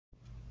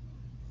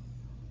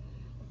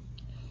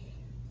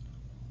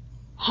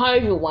Hi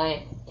everyone,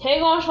 today I'm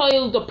going to show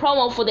you the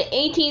promo for the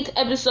 18th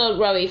episode of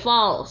Gravity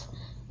Falls,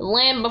 The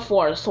Land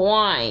Before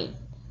Swine.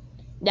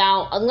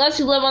 Now, unless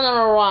you live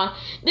under a rock,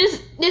 this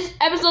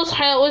episode's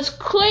title is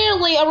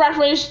clearly a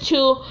reference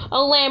to The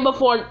Land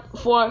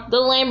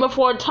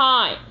Before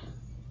Time.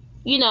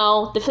 You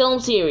know, the film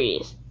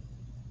series.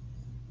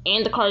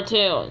 And the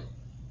cartoon.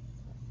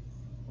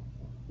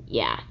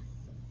 Yeah.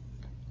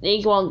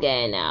 You won't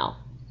get it now.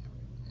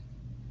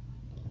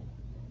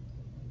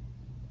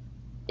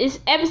 This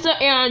episode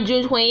aired on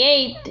June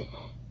 28th,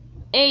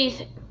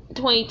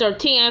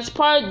 2013 as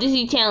part of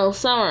Disney Channel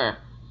Summer.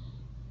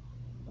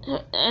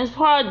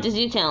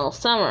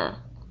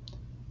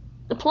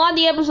 The plot of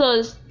the episode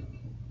is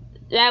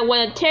that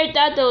when a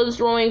pterodactyl is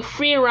roaming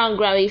free around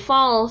Gravity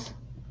Falls,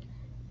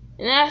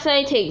 an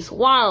accident takes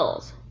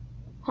Waddles,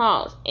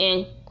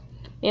 and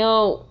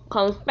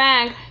comes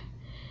back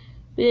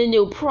with a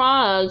new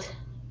product,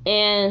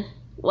 and,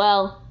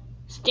 well,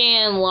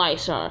 Stan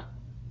likes her.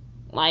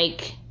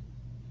 Like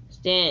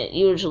Stan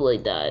usually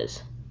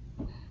does.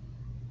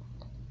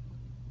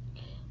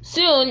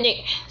 Soon,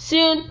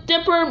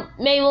 Dipper,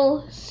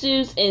 Mabel,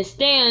 Suze, and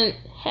Stan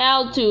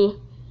head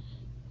to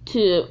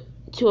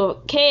a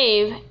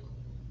cave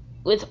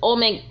with Old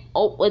Man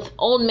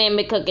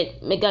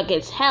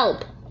McGucket's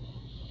help.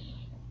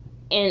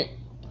 And,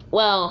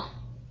 well,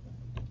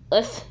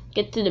 let's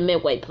get to the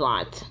midway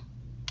plot.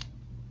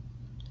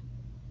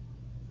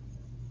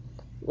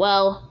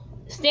 Well,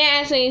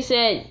 Stan actually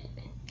says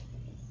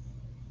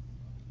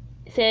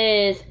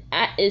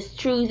his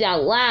truth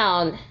out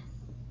loud.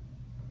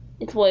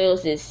 It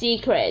spoils his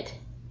secret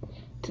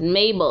to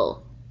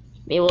Mabel.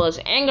 Mabel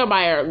is angered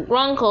by her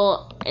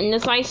grunkle and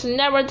decides to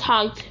never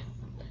talk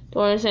to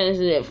her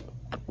sensitive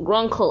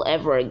grunkle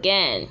ever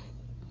again.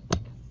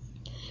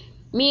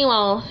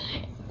 Meanwhile,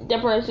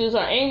 Dipper and Suze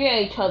are angry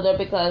at each other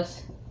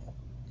because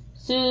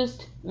Suze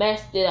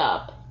messed it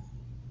up.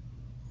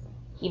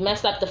 He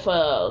messed up the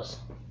photos.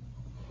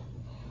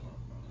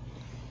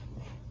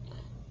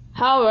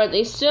 However,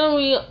 they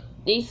soon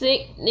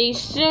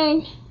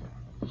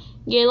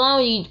get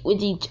along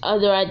with each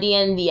other at the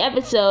end of the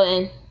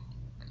episode,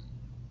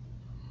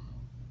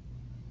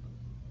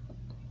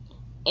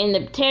 and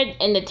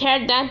the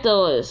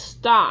pterodactyl is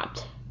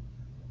stopped.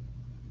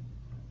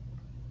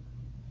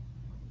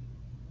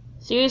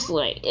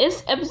 Seriously,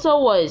 this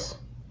episode was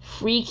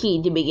freaky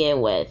to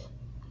begin with.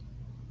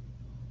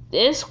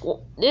 This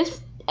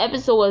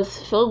episode was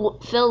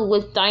filled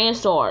with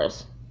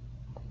dinosaurs.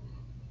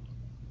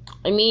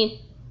 I mean,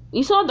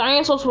 we saw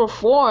dinosaurs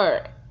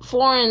before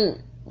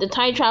in the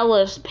Time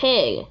Traveler's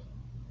Pig.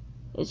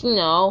 It's,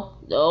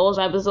 those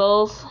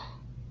episodes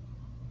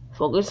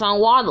focus on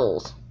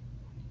Waddles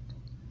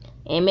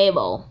and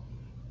Mabel.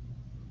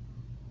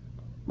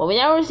 But we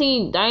never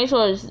seen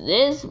dinosaurs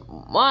this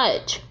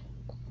much.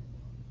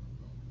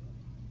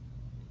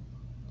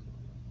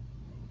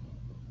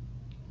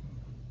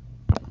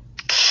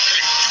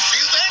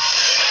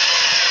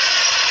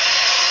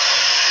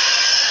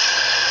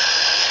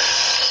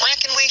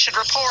 Should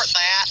report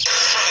that.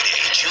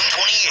 Friday, June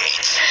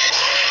 28th.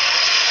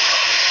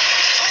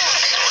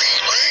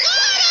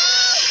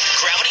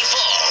 Gravity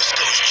Falls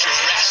goes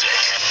Jurassic.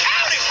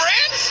 Howdy,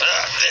 friends!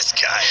 This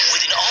guy.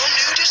 With an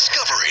all-new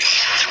discovery.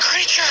 The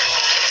creature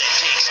that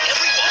takes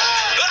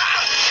everyone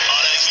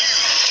on a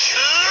huge,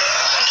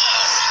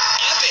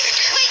 epic.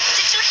 Wait,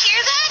 did you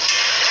hear that?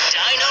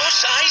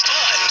 Dino-sized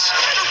hunt.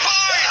 Better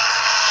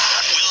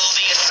pine! Will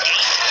they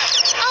escape?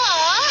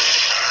 Aww.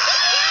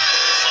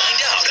 Find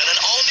out on an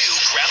all-new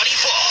Gravity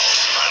Falls.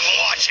 I'm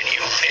watching you,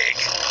 pig.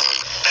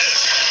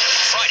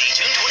 Friday,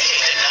 June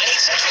 28th at 9,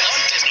 8 Central on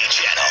Disney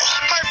Channel.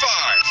 High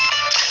five!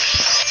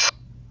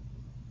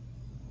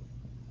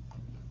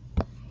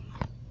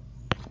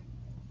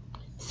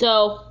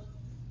 So,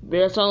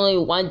 there's only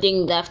one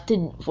thing left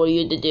for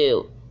you to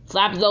do.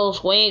 Flap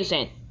those wings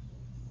and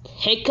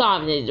take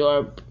off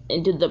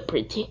into the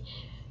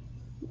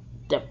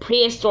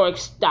prehistoric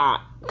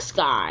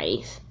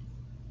skies.